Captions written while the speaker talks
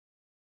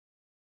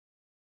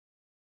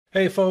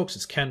Hey folks,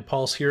 it's Ken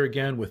Pulse here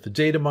again with the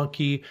Data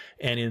Monkey,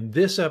 and in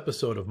this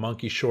episode of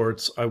Monkey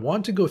Shorts, I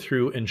want to go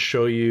through and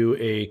show you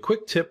a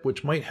quick tip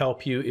which might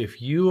help you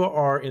if you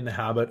are in the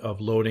habit of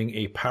loading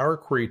a Power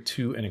Query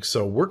to an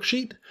Excel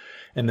worksheet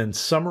and then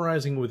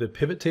summarizing with a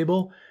pivot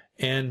table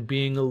and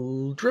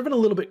being driven a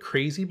little bit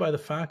crazy by the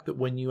fact that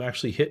when you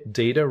actually hit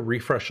Data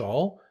Refresh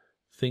All,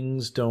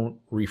 things don't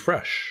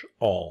refresh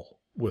all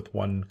with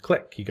one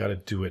click. You got to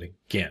do it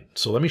again.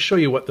 So let me show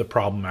you what the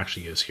problem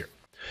actually is here.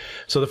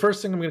 So the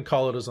first thing I'm going to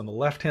call it is on the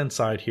left-hand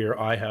side here,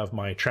 I have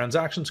my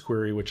transactions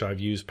query, which I've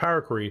used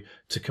Power Query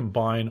to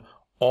combine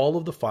all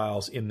of the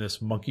files in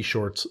this Monkey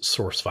Shorts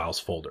source files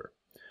folder.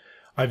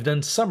 I've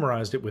then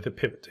summarized it with a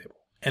pivot table.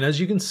 And as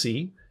you can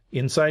see,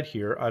 inside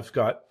here, I've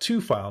got 2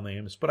 file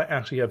names, but I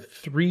actually have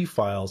 3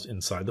 files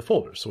inside the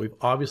folder. So we've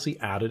obviously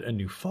added a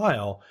new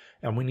file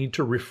and we need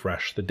to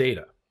refresh the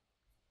data.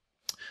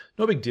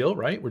 No big deal,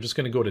 right? We're just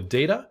going to go to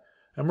Data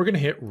and we're going to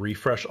hit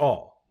Refresh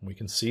All. We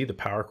can see the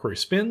Power Query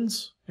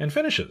spins and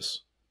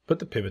finishes, but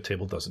the pivot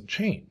table doesn't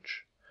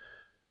change.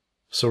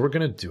 So we're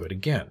going to do it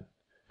again.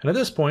 And at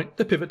this point,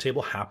 the pivot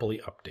table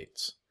happily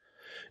updates.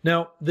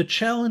 Now, the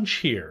challenge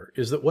here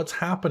is that what's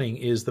happening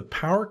is the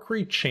Power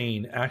Query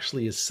chain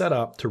actually is set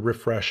up to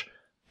refresh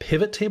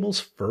pivot tables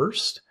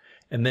first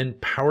and then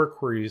Power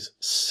Queries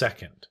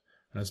second.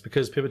 And that's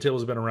because pivot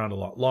tables have been around a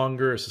lot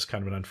longer. It's just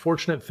kind of an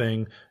unfortunate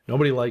thing.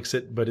 Nobody likes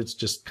it, but it's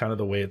just kind of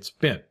the way it's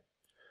been.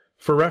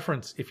 For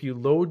reference, if you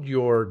load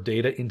your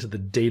data into the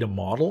data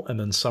model and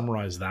then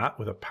summarize that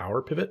with a Power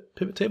Pivot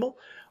table,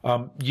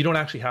 you don't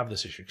actually have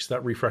this issue because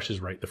that refreshes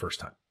right the first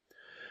time.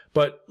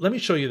 But let me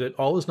show you that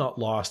all is not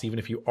lost even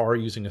if you are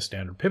using a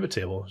standard pivot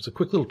table. There's a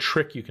quick little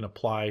trick you can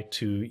apply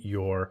to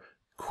your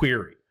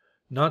query,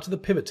 not to the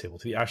pivot table,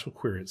 to the actual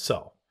query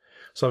itself.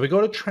 So if I go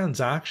to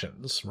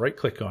Transactions,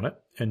 right-click on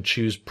it and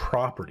choose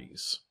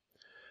Properties,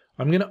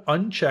 I'm going to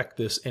uncheck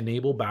this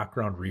Enable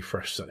Background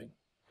Refresh setting.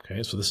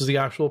 Okay, so this is the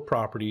actual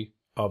property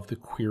of the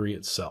query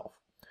itself.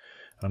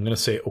 And I'm going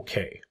to say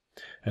OK.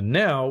 And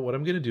now what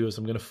I'm going to do is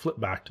I'm going to flip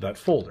back to that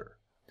folder.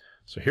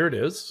 So here it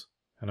is.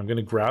 And I'm going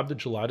to grab the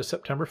July to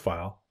September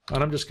file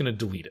and I'm just going to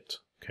delete it.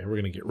 Okay, we're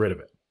going to get rid of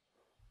it.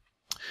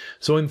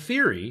 So in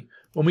theory,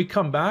 when we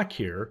come back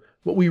here,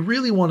 what we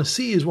really want to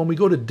see is when we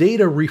go to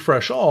Data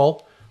Refresh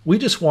All, we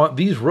just want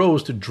these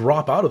rows to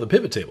drop out of the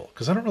pivot table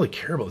because I don't really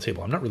care about the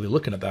table. I'm not really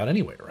looking at that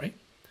anyway, right?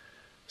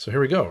 So here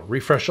we go,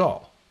 Refresh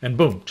All. And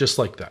boom, just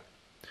like that.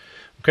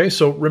 Okay,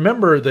 so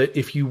remember that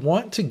if you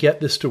want to get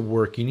this to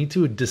work, you need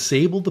to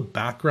disable the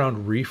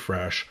background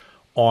refresh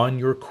on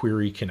your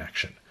query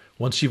connection.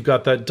 Once you've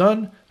got that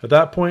done, at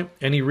that point,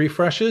 any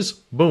refreshes,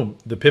 boom,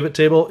 the pivot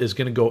table is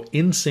going to go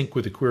in sync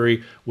with the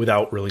query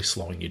without really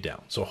slowing you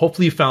down. So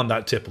hopefully you found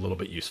that tip a little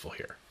bit useful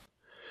here.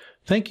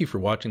 Thank you for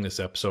watching this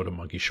episode of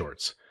Monkey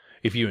Shorts.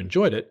 If you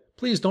enjoyed it,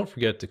 please don't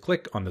forget to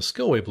click on the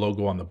Skillwave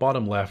logo on the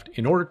bottom left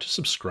in order to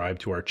subscribe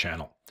to our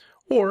channel.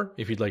 Or,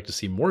 if you'd like to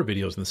see more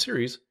videos in the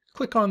series,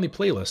 click on the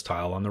playlist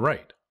tile on the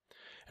right.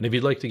 And if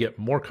you'd like to get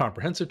more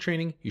comprehensive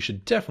training, you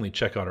should definitely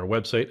check out our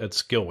website at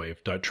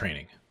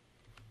skillwave.training.